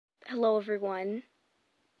Hello everyone.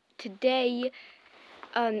 Today,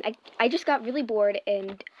 I just got really bored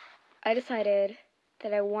and I decided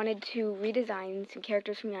that I wanted to redesign some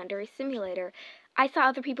characters from Yandere Simulator. I saw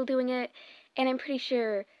other people doing it, and I'm pretty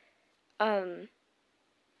sure, um,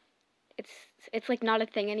 it's like not a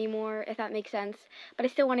thing anymore, if that makes sense. But I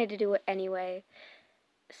still wanted to do it anyway.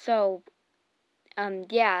 So,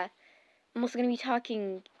 yeah, I'm also gonna be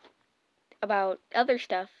talking about other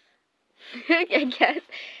stuff, I guess.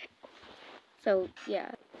 So,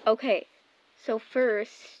 yeah. Okay, so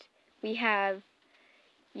first, we have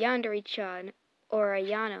Yandere-chan, or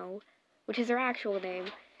Ayano, which is her actual name.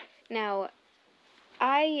 Now,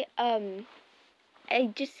 I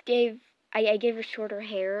just gave, I gave her shorter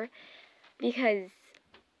hair because,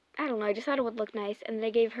 I don't know, I just thought it would look nice, and then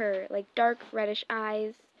I gave her, like, dark reddish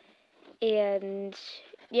eyes, and,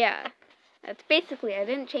 yeah, that's basically it. I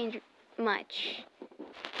didn't change much.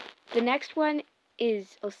 The next one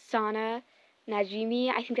is Osana Najimi,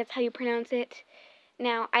 I think that's how you pronounce it.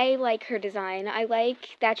 Now, I like her design. I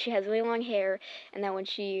like that she has really long hair, and that when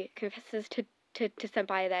she confesses to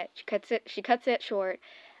Senpai that she cuts it short.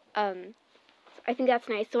 I think that's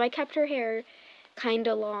nice. So I kept her hair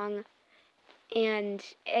kinda long, and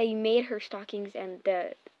I made her stockings and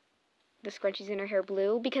the scrunchies in her hair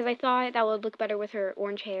blue because I thought that would look better with her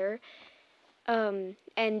orange hair.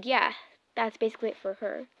 And yeah, that's basically it for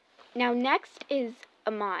her. Now, next is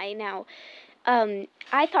Amai. Now,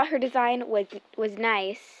 I thought her design was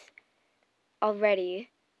nice already.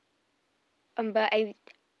 But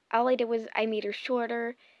all I did was I made her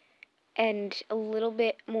shorter and a little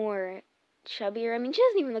bit more chubbier. I mean, she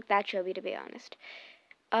doesn't even look that chubby, to be honest.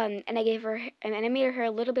 And I gave her, and I made her hair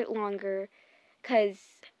a little bit longer, cause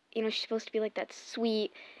you know she's supposed to be like that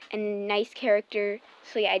sweet and nice character.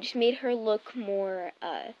 So yeah, I just made her look more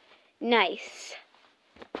nice.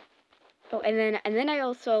 Oh, and then I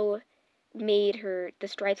also made the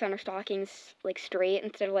stripes on her stockings like straight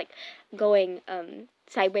instead of like going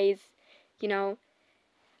sideways, you know.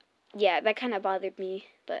 Yeah, that kind of bothered me,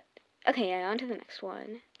 but okay, yeah, on to the next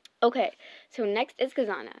one. Okay, so next is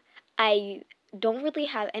Kazana. I don't really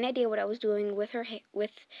have any idea what I was doing with her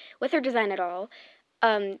with her design at all.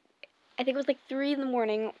 I think it was like 3 in the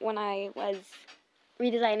morning when I was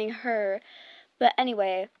redesigning her. But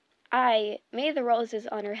anyway, I made the roses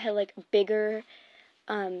on her head like bigger.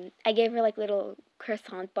 I gave her like little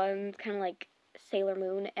croissant buns, kind of like Sailor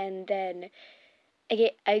Moon, and then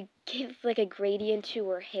I gave like a gradient to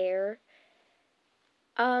her hair.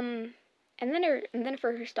 And then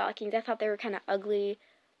for her stockings, I thought they were kind of ugly,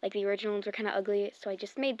 like the original ones were kind of ugly, so I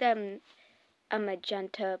just made them a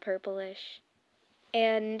magenta purplish.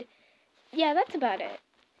 And yeah, that's about it.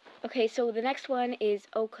 Okay, so the next one is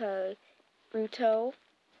Oka Ruto,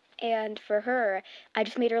 and for her, I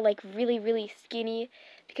just made her like really, really skinny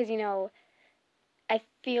because you know, I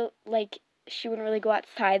feel like she wouldn't really go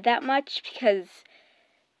outside that much because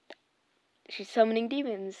she's summoning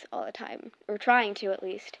demons all the time, or trying to at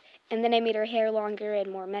least. And then I made her hair longer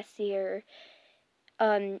and more messier.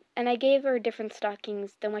 And I gave her different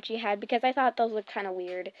stockings than what she had because I thought those looked kind of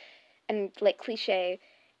weird and like cliche,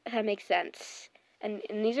 if that makes sense. And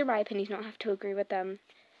these are my opinions, you don't have to agree with them.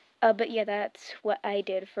 But yeah, that's what I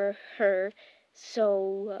did for her.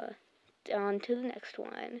 So, on to the next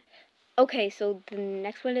one. Okay, so the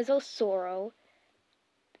next one is Osoro.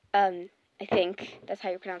 I think that's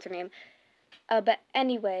how you pronounce her name. But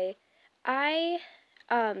anyway, I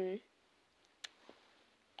didn't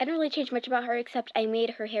really change much about her except I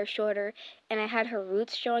made her hair shorter and I had her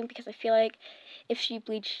roots showing because I feel like if she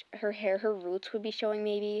bleached her hair, her roots would be showing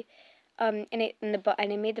maybe. And I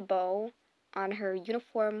made the bow on her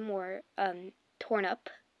uniform more torn up,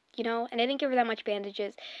 you know. And I didn't give her that much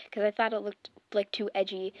bandages because I thought it looked like too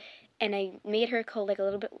edgy. And I made her coat like a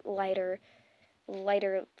little bit lighter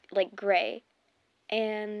like gray.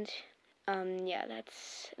 And yeah,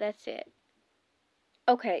 that's it.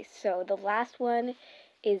 Okay, so the last one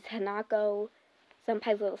is Hanako,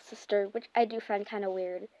 Senpai's little sister, which I do find kind of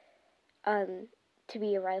weird, to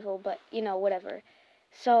be a rival, but, you know, whatever.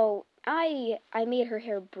 So, I made her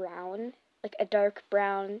hair brown, like a dark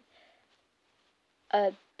brown,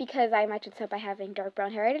 because I imagined Senpai having dark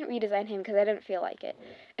brown hair. I didn't redesign him because I didn't feel like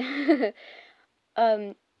it.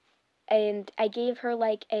 And I gave her,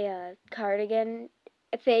 like, a cardigan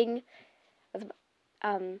thing,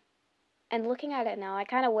 and looking at it now, I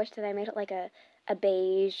kind of wish that I made it like a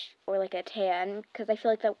beige or like a tan, because I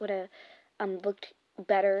feel like that would have looked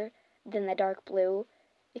better than the dark blue,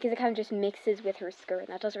 because it kind of just mixes with her skirt, and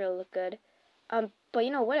that doesn't really look good. But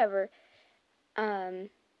you know, whatever. And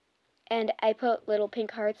I put little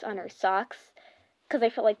pink hearts on her socks, because I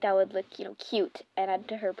felt like that would look, cute and add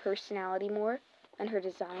to her personality more and her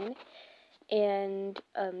design. And,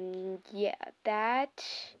 yeah,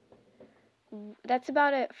 that's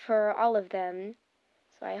about it for all of them.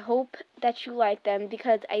 So I hope that you like them,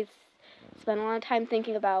 because I spent a lot of time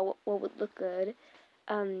thinking about what would look good.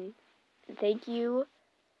 Thank you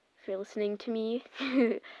for listening to me.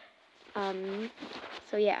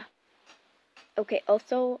 So yeah. Okay,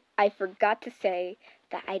 also, I forgot to say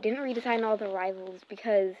that I didn't redesign all the rivals,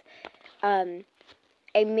 because, I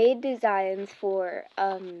made designs for,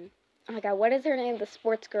 oh my god, what is her name? The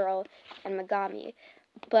sports girl and Megami.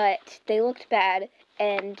 But they looked bad,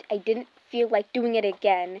 and I didn't feel like doing it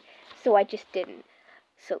again, so I just didn't.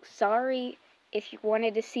 So sorry if you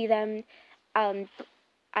wanted to see them.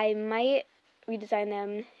 I might redesign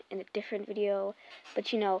them in a different video,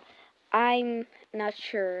 but I'm not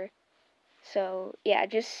sure. So yeah, I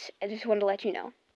just wanted to let you know.